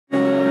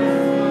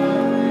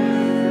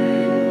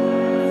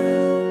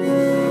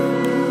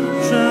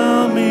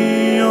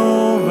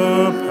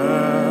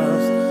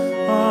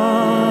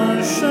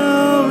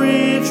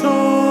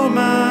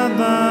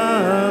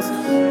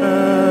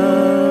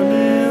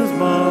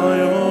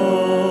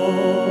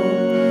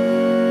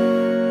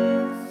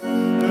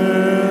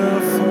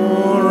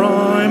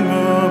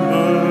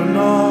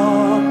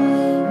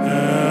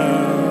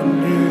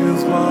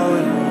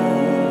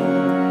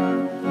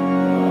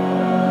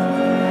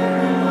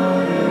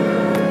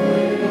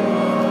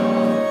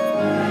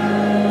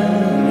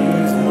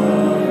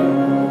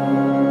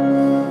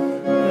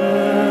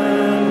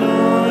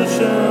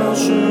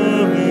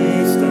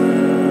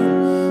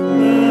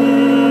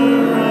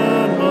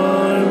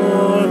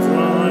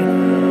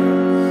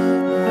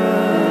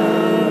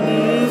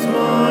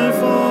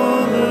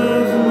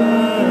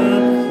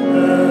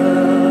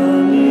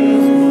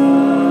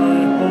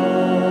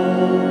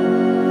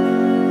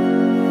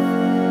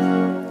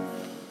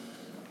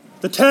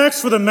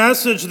text for the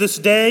message this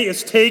day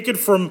is taken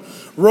from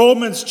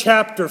Romans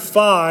chapter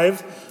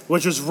 5,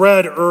 which was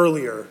read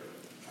earlier.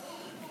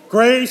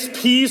 Grace,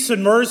 peace,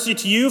 and mercy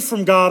to you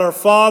from God our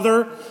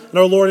Father and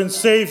our Lord and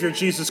Savior,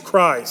 Jesus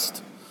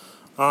Christ.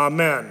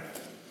 Amen.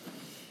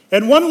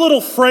 And one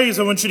little phrase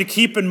I want you to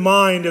keep in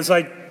mind as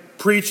I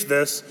preach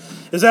this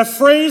is that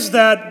phrase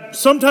that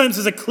sometimes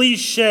is a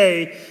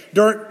cliche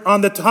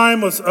on the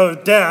time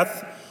of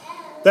death,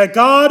 that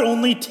God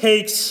only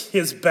takes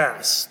his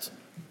best.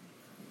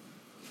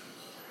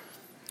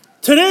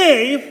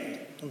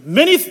 Today,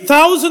 many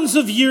thousands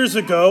of years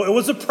ago, it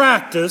was a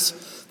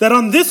practice that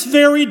on this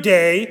very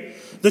day,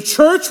 the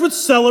church would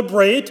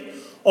celebrate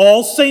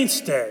All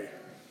Saints' Day.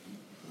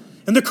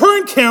 In the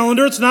current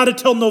calendar, it's not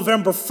until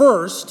November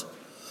 1st,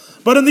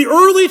 but in the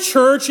early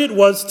church, it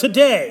was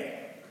today,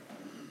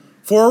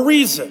 for a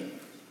reason.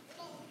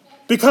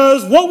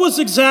 Because what was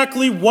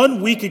exactly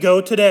 1 week ago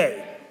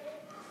today?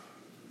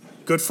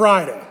 Good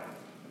Friday.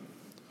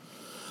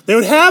 They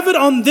would have it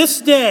on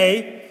this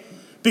day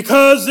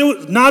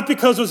not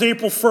because it was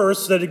April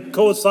 1st that it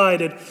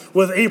coincided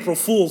with April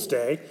Fool's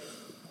Day,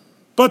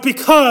 but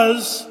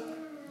because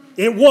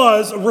it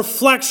was a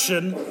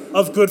reflection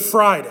of Good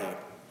Friday.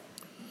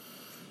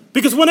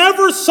 Because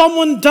whenever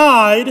someone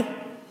died,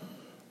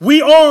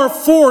 we are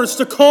forced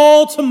to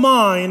call to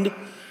mind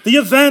the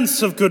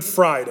events of Good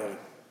Friday.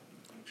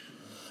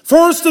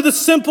 First, to the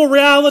simple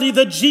reality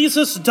that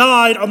Jesus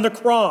died on the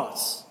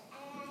cross.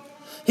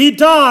 He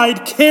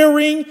died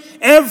carrying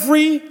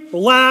every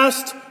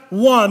last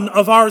one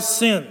of our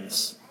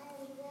sins.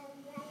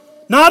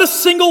 Not a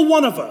single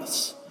one of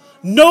us,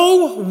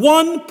 no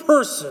one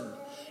person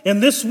in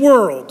this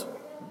world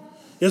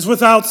is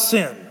without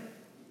sin.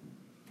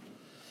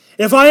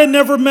 If I had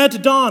never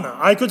met Donna,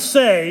 I could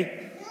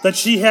say that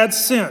she had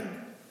sin.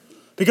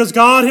 Because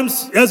God,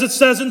 as it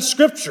says in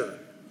Scripture,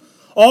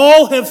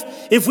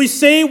 if we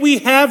say we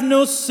have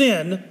no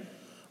sin,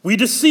 we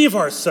deceive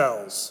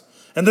ourselves,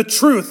 and the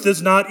truth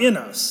is not in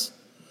us.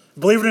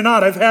 Believe it or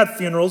not, I've had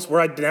funerals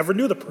where I never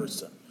knew the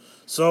person.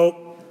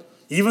 So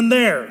even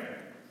there,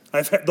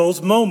 I've had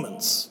those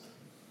moments.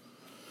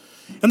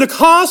 And the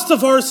cost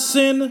of our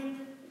sin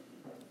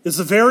is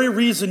the very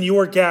reason you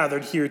are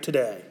gathered here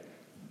today.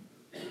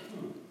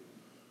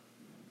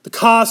 The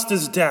cost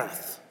is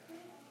death.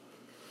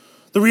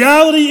 The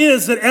reality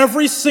is that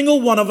every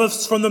single one of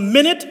us, from the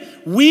minute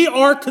we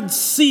are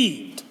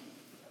conceived,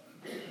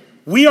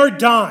 we are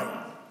dying.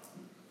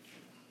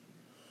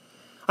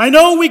 I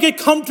know we get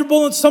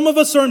comfortable and some of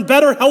us are in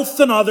better health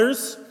than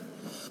others,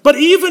 but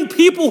even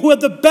people who have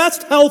the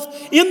best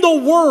health in the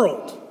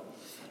world,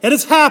 it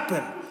has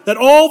happened that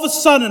all of a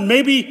sudden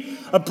maybe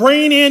a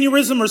brain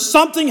aneurysm or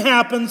something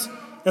happens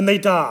and they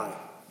die.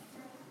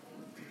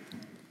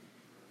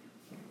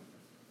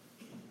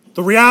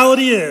 The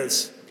reality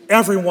is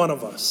every one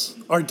of us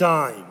are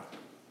dying.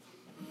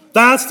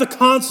 That's the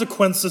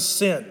consequence of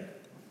sin.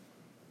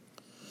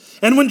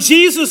 And when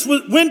Jesus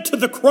went to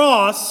the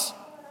cross,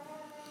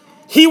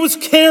 he was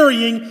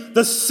carrying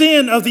the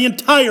sin of the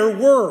entire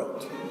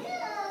world.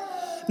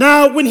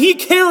 Now, when he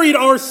carried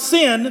our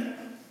sin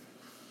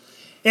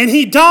and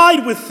he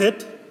died with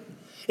it,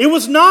 it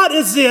was not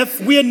as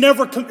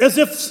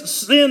if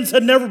sins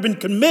had never been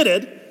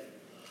committed.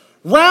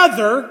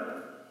 Rather,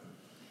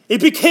 it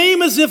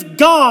became as if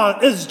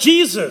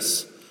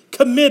Jesus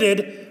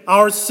committed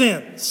our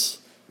sins.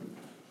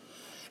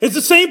 It's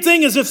the same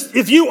thing as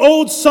if you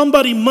owed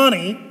somebody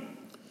money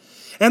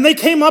and they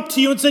came up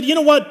to you and said, you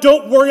know what,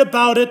 don't worry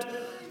about it.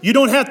 You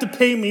don't have to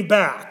pay me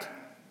back.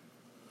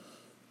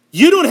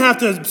 You don't have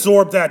to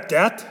absorb that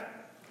debt,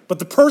 but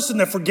the person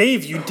that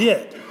forgave you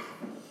did.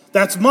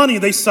 That's money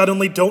they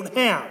suddenly don't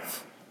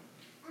have.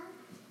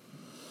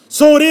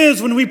 So it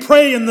is when we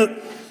pray in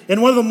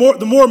one of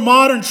the more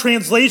modern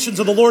translations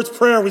of the Lord's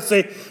Prayer, we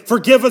say,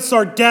 forgive us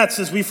our debts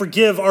as we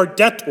forgive our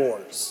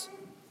debtors.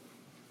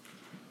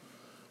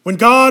 When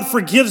God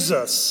forgives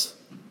us,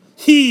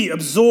 he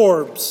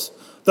absorbs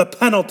the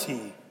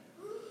penalty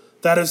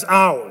that is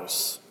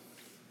ours.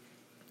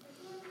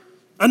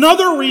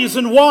 Another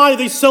reason why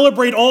they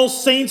celebrate All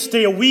Saints'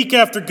 Day a week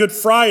after Good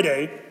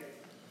Friday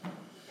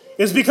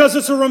is because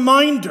it's a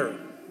reminder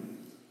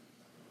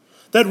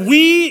that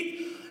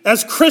we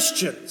as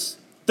Christians,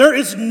 there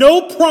is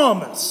no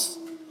promise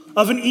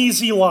of an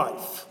easy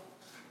life.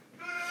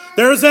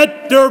 There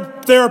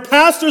are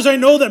pastors I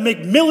know that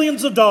make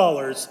millions of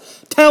dollars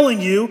telling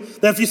you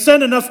that if you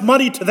send enough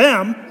money to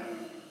them,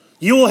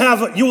 you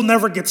will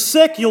never get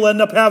sick, you'll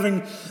end up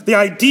having the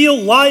ideal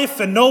life,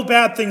 and no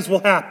bad things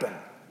will happen.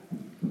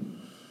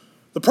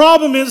 The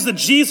problem is that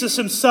Jesus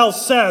himself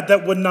said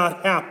that would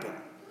not happen.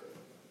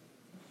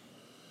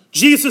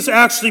 Jesus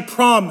actually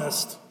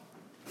promised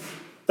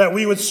that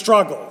we would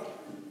struggle.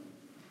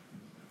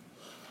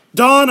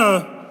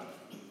 Donna,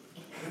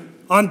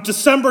 on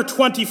December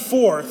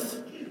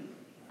 24th,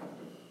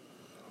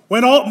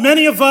 when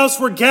many of us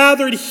were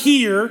gathered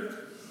here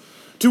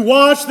to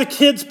watch the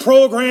kids'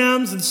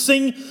 programs and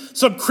sing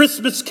some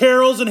Christmas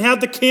carols and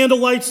have the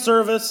candlelight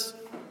service,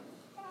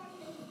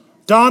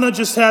 Donna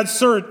just had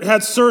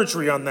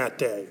surgery on that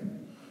day.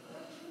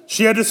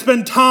 She had to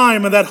spend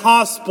time in that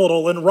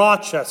hospital in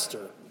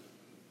Rochester.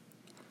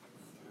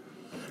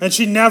 And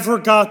she never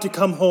got to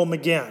come home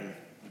again.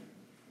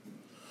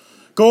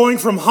 Going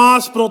from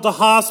hospital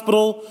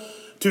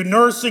to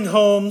nursing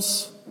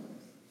homes,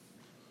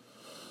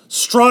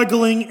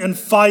 struggling and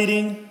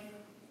fighting.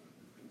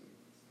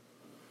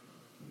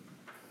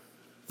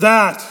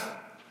 That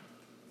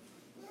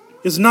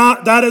is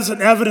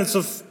an evidence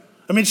of,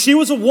 she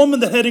was a woman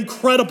that had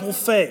incredible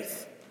faith.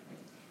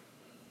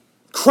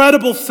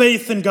 Incredible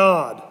faith in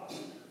God.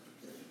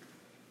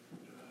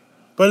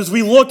 But as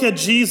we look at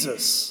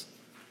Jesus,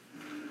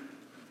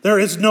 there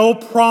is no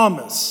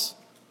promise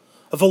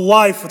of a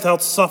life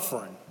without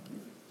suffering.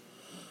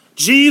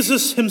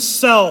 Jesus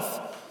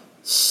himself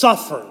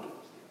suffered.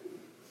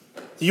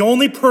 The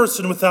only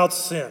person without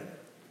sin.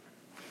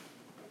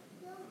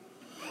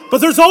 But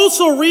there's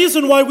also a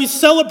reason why we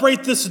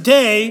celebrate this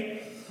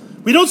day.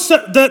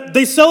 That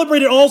they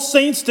celebrated All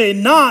Saints' Day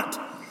not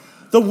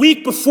the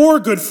week before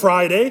Good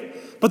Friday,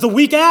 but the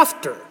week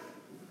after.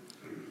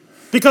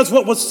 Because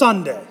what was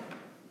Sunday?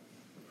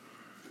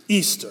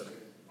 Easter.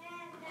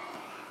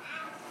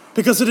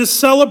 Because it is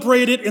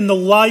celebrated in the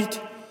light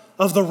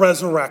of the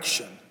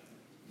resurrection.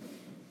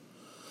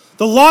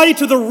 The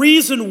light of the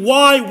reason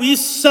why we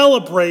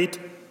celebrate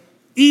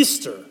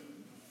Easter.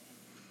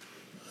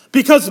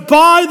 Because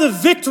by the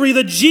victory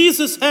that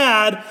Jesus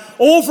had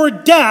over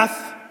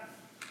death,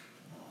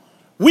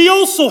 we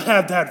also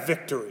had that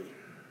victory.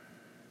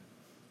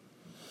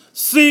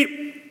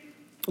 See,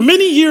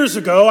 many years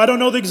ago, I don't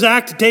know the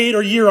exact date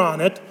or year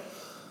on it,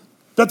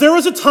 but there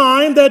was a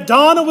time that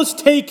Donna was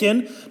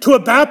taken to a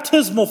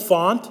baptismal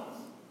font,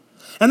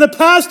 and the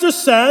pastor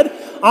said,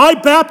 "I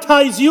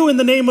baptize you in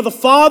the name of the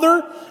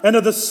Father, and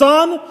of the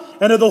Son,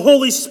 and of the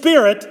Holy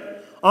Spirit.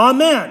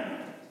 Amen."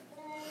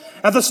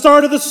 At the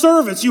start of the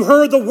service, you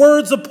heard the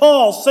words of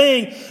Paul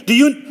saying, Do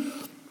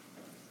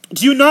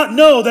you not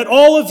know that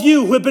all of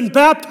you who have been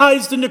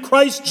baptized into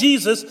Christ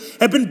Jesus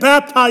have been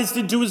baptized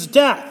into his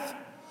death?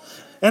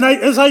 And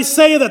as I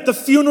say that, the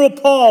funeral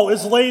pall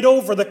is laid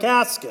over the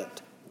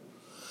casket.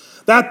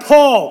 That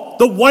pall,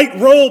 the white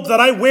robe that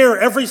I wear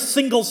every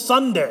single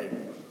Sunday,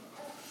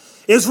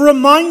 is a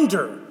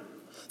reminder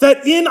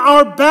that in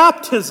our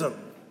baptism,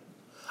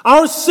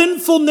 our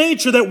sinful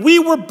nature that we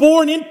were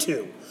born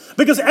into,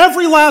 because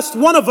every last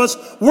one of us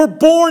were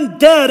born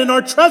dead in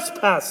our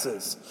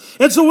trespasses.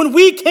 And so when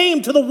we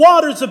came to the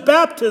waters of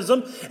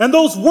baptism and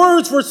those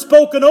words were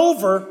spoken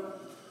over,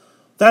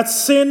 that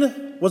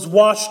sin was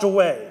washed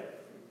away.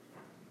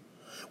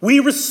 We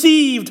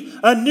received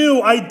a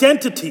new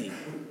identity.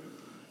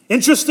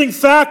 Interesting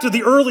fact of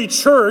the early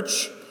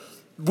church,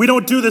 we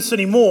don't do this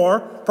anymore,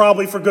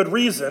 probably for good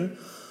reason,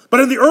 but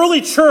in the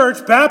early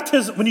church,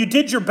 baptism, when you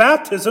did your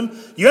baptism,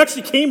 you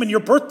actually came in your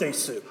birthday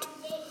suit.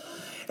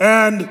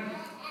 And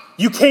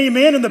you came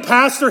in and the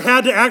pastor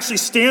had to actually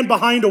stand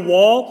behind a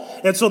wall.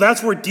 And so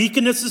that's where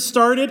deaconesses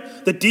started.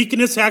 The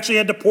deaconess actually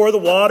had to pour the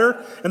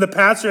water and the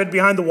pastor had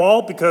behind the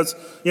wall because,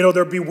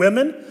 there'd be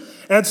women.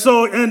 And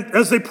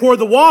as they poured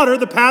the water,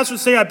 the pastor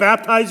would say, "I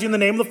baptize you in the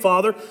name of the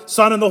Father,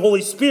 Son, and the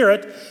Holy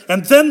Spirit."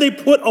 And then they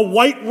put a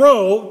white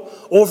robe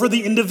over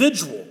the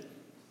individual,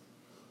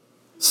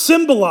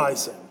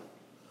 symbolizing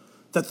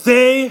that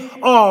they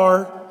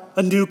are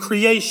a new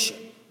creation.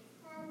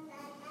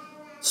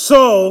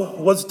 So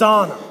was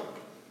Donna.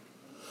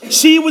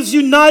 She was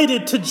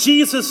united to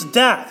Jesus'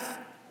 death.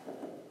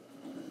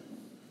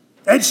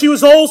 And she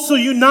was also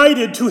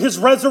united to his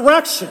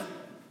resurrection.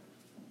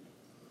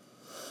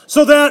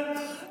 So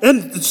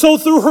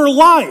through her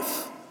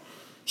life,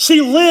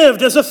 she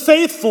lived as a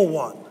faithful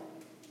one.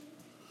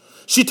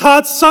 She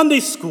taught Sunday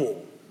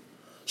school.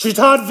 She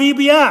taught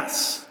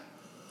VBS.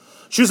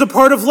 She was a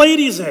part of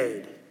Ladies'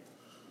 Aid.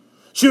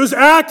 She was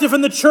active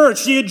in the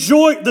church. She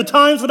enjoyed the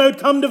times when I would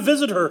come to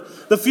visit her,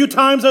 the few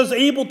times I was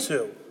able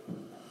to.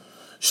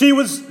 She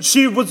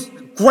was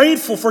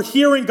grateful for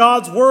hearing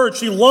God's word.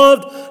 She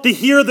loved to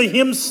hear the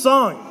hymns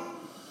sung.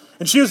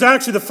 And she was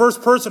actually the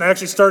first person I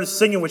actually started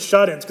singing with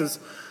shut-ins because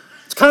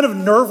it's kind of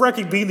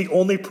nerve-wracking being the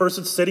only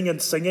person sitting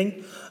and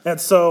singing. And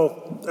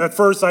so at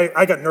first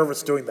I got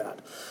nervous doing that.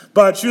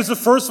 But she was the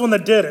first one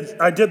that did,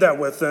 and I did that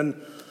with. And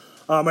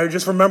I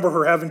just remember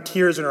her having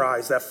tears in her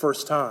eyes that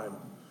first time.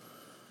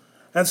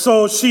 And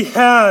so she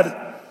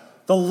had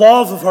the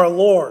love of our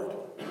Lord.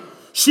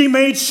 She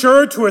made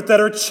sure to it that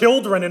her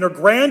children and her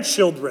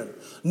grandchildren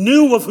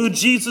knew of who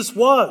Jesus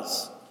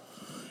was.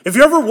 If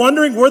you're ever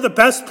wondering where the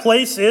best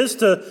place is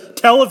to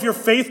tell of your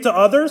faith to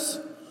others,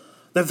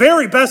 the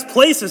very best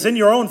place is in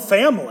your own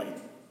family.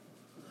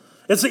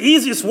 It's the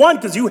easiest one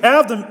because you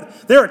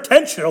have their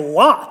attention a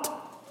lot.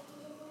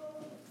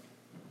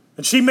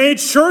 And she made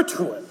sure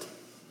to it.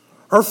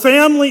 Her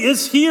family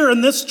is here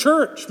in this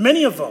church,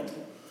 many of them.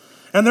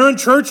 And they're in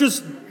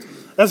churches,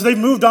 as they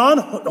moved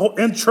on,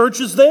 in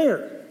churches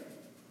there.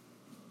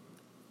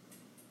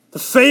 The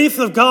faith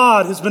of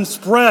God has been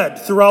spread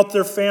throughout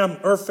her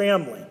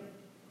family.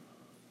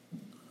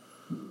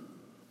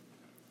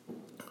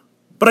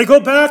 But I go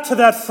back to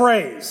that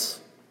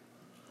phrase,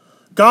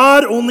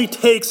 God only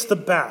takes the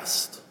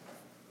best.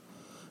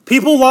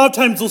 People a lot of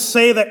times will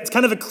say that it's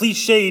kind of a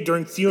cliche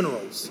during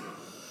funerals,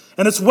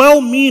 and it's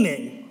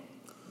well-meaning.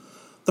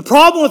 The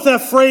problem with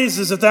that phrase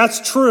is, if that's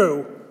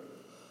true,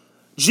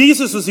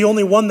 Jesus was the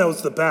only one that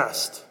was the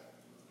best,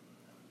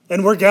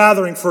 and we're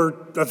gathering for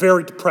a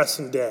very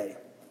depressing day.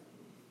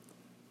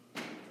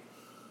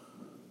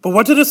 But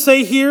what did it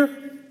say here?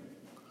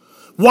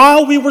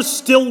 While we were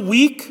still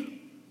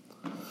weak,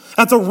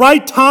 at the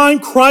right time,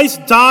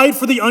 Christ died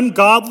for the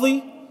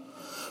ungodly.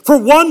 For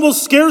one will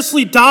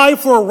scarcely die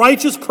for a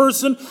righteous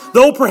person,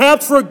 though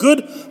perhaps for a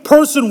good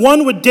person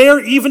one would dare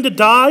even to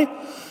die.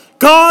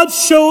 God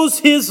shows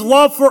his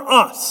love for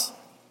us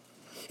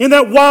in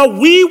that while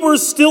we were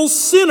still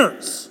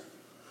sinners,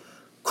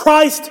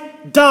 Christ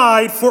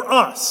died for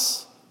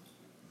us.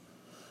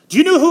 Do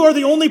you know who are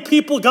the only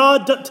people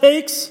God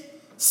takes?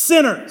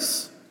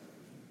 Sinners.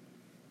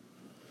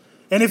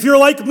 And if you're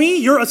like me,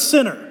 you're a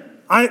sinner.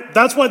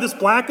 That's why this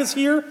black is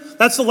here.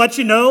 That's to let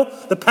you know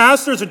the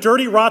pastor is a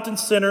dirty, rotten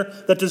sinner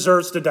that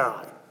deserves to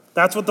die.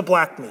 That's what the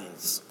black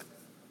means.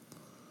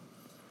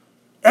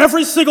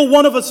 Every single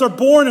one of us are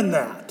born in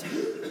that.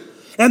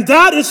 And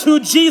that is who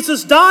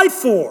Jesus died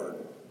for.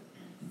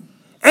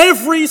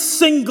 Every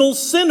single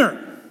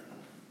sinner.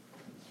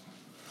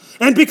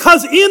 And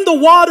because in the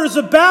waters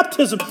of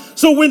baptism,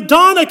 so when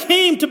Donna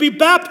came to be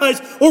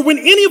baptized, or when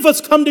any of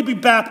us come to be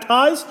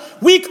baptized,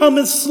 we come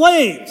as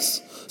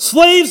slaves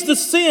to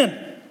sin.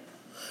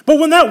 But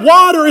when that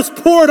water is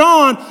poured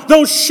on,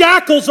 those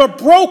shackles are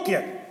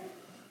broken.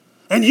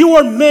 And you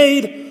are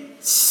made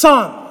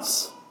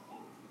sons,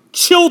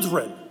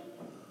 children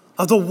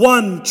of the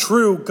one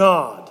true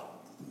God.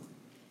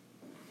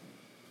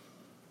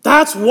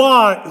 That's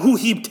why who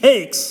he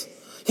takes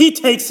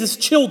his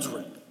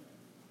children,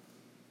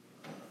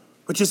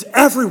 which is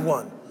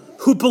everyone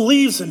who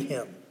believes in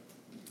him.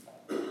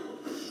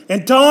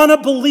 And Donna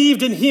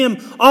believed in him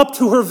up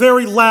to her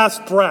very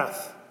last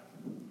breath.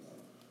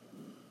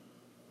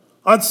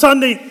 On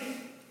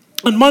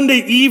Monday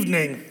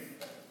evening,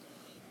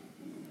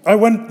 I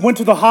went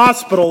to the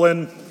hospital,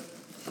 and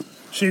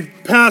she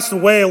passed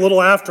away a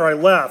little after I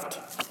left.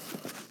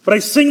 But I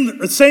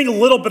sang a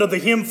little bit of the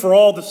hymn for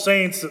all the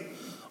saints,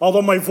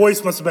 although my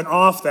voice must have been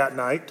off that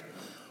night.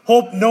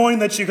 Knowing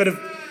that she could have,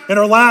 in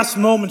her last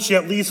moment, she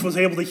at least was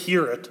able to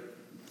hear it.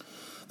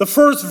 The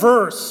first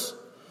verse,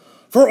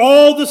 for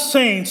all the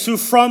saints who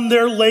from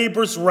their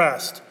labors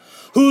rest,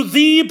 who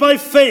thee by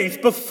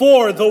faith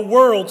before the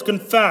world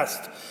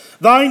confessed,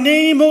 thy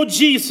name, O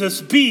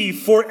Jesus, be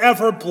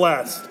forever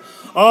blessed.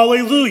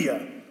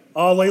 Alleluia,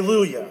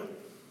 alleluia.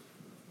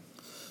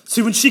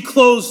 See, when she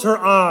closed her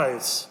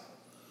eyes,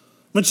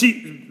 when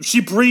she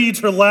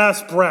breathed her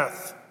last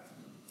breath,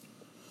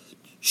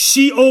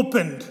 she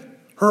opened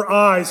her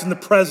eyes in the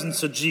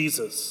presence of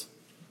Jesus.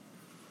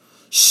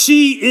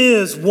 She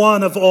is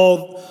one of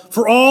all,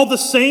 for all the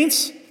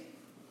saints,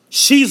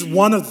 she's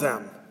one of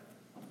them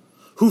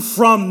who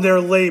from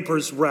their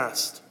labors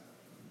rest.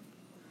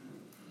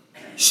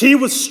 She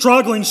was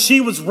struggling, she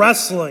was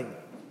wrestling,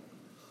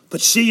 but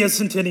she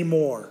isn't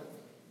anymore.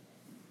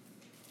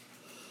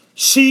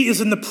 She is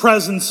in the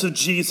presence of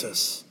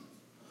Jesus,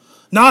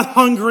 not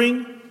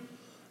hungering,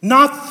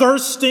 not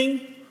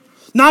thirsting,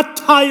 not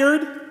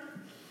tired.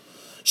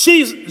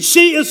 She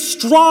is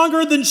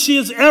stronger than she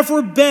has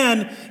ever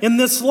been in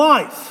this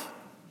life.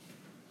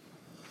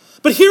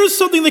 But here's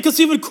something that gets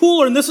even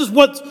cooler, and this is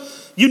what's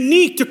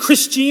unique to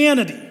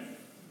Christianity,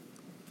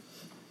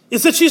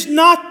 is that she's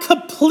not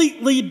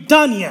completely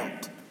done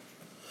yet.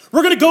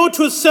 We're going to go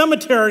to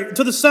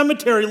the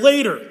cemetery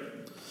later,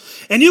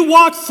 and you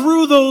walk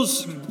through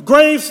those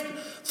graves,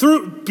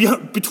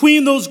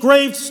 between those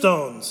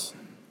gravestones.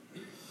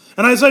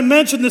 And as I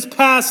mentioned this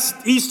past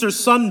Easter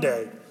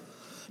Sunday,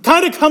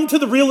 kind of come to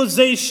the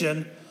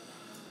realization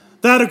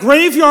that a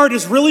graveyard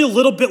is really a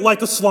little bit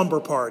like a slumber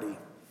party.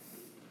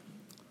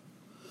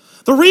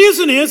 The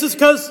reason is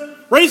because,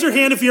 raise your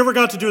hand if you ever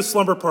got to do a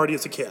slumber party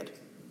as a kid.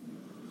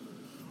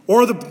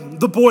 Or the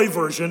boy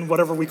version,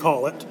 whatever we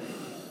call it.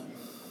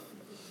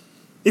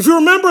 If you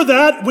remember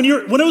that, when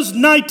it was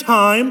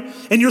nighttime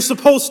and you're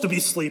supposed to be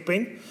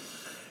sleeping,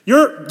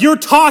 you're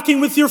talking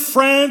with your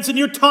friends and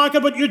you're talking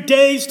about your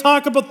days,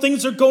 talking about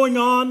things that are going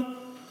on.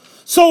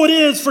 So it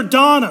is for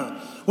Donna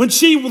when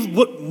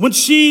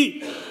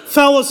she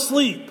fell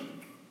asleep,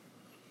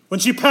 when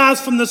she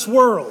passed from this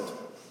world.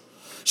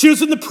 She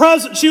was in the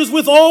present. She was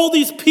with all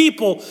these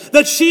people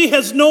that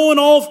she's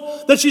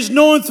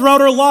known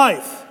throughout her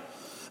life.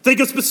 Think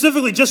of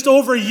specifically just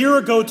over a year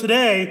ago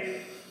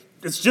today.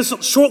 It's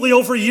just shortly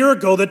over a year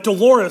ago that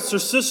Dolores, her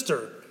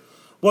sister,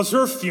 was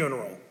her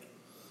funeral.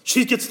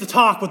 She gets to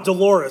talk with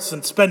Dolores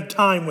and spend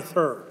time with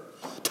her.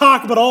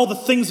 Talk about all the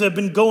things that have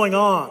been going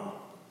on.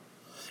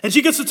 And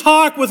she gets to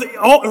talk with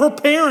all her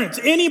parents,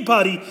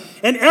 anybody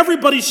and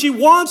everybody she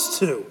wants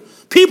to.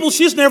 People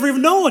she's never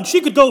even known.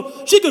 She could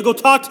go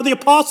talk to the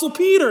Apostle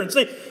Peter and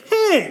say,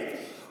 hey,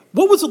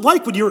 what was it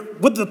like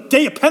when the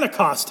day of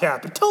Pentecost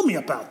happened? Tell me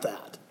about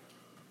that.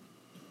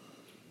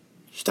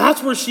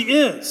 That's where she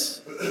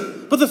is.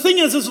 But the thing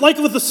is like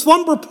with the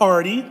slumber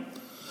party,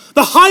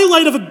 The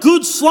highlight of a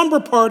good slumber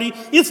party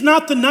is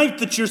not the night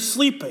that you're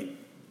sleeping.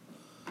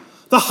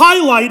 The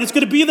highlight is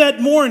going to be that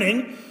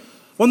morning.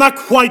 Well, not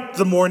quite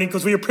the morning,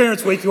 because when your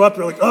parents wake you up,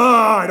 you're like,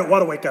 I don't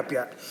want to wake up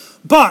yet.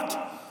 But,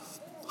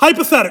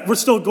 hypothetical, we're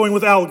still going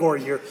with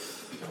allegory here.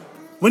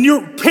 When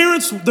your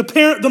parents,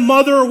 the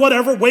mother or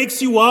whatever,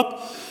 wakes you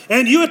up,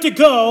 and you have to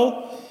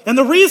go, and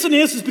the reason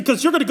is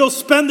because you're going to go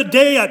spend the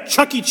day at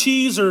Chuck E.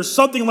 Cheese or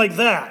something like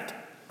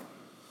that.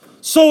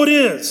 So it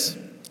is.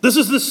 This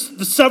is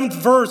the 7th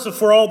verse of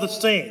For All the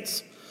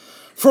Saints.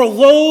 For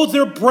lo,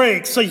 there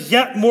breaks a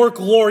yet more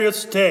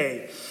glorious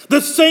day. The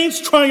saints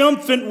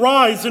triumphant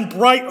rise in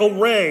bright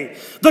array.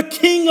 The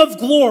King of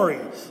glory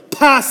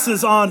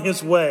passes on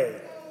his way.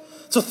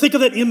 So think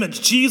of that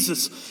image.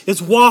 Jesus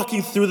is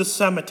walking through the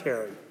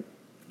cemetery.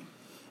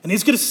 And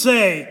he's going to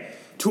say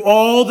to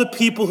all the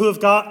people who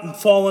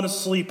have fallen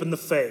asleep in the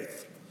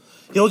faith,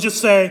 he'll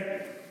just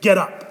say, get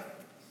up,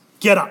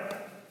 get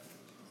up.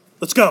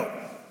 Let's go,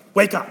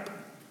 wake up.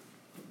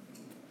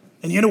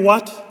 And you know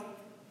what?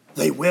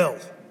 They will.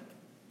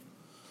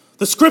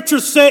 The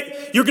scriptures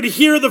say, you're going to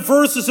hear the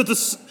verses at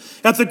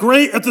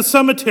the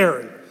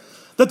cemetery,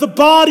 that the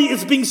body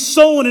is being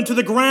sown into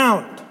the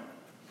ground.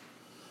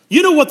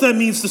 You know what that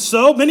means to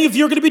sow. Many of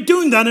you are going to be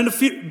doing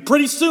that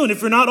pretty soon if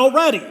you're not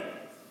already.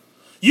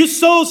 You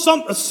sow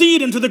a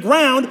seed into the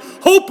ground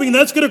hoping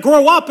that it's going to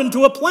grow up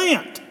into a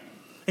plant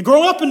and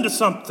grow up into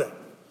something.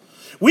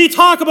 We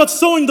talk about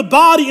sowing the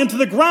body into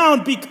the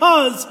ground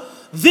because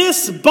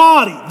this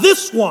body,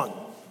 this one,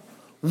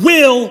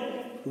 will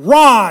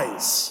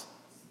rise.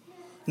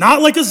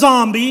 Not like a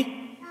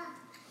zombie,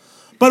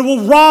 but it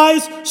will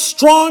rise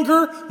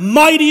stronger,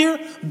 mightier,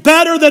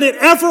 better than it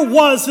ever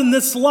was in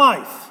this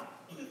life.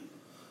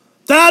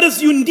 That is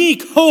the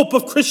unique hope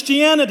of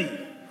Christianity.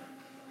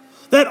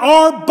 That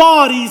our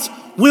bodies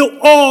will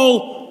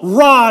all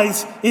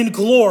rise in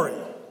glory.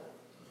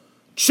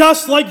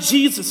 Just like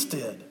Jesus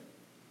did.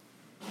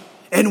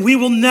 And we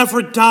will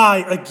never die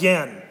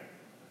again.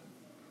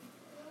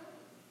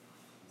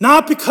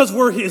 Not because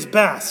we're his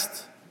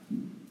best,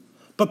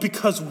 but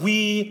because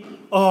we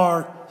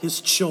are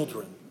his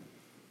children.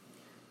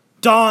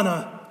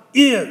 Donna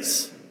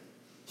is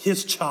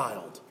his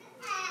child,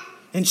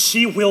 and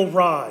she will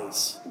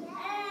rise.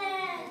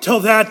 Till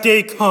that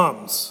day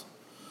comes,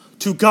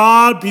 to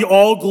God be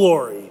all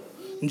glory.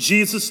 In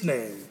Jesus'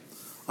 name,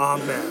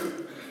 amen.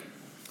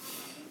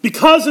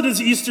 Because it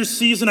is Easter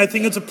season, I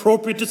think it's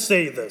appropriate to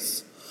say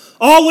this.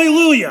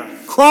 Alleluia,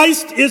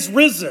 Christ is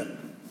risen.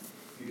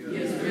 He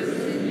is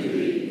risen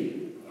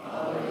indeed.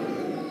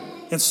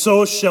 Alleluia. And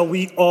so shall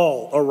we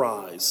all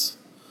arise.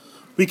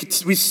 We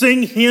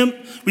sing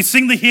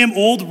the hymn,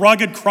 Old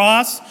Rugged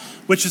Cross,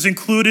 which is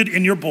included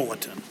in your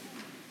bulletin.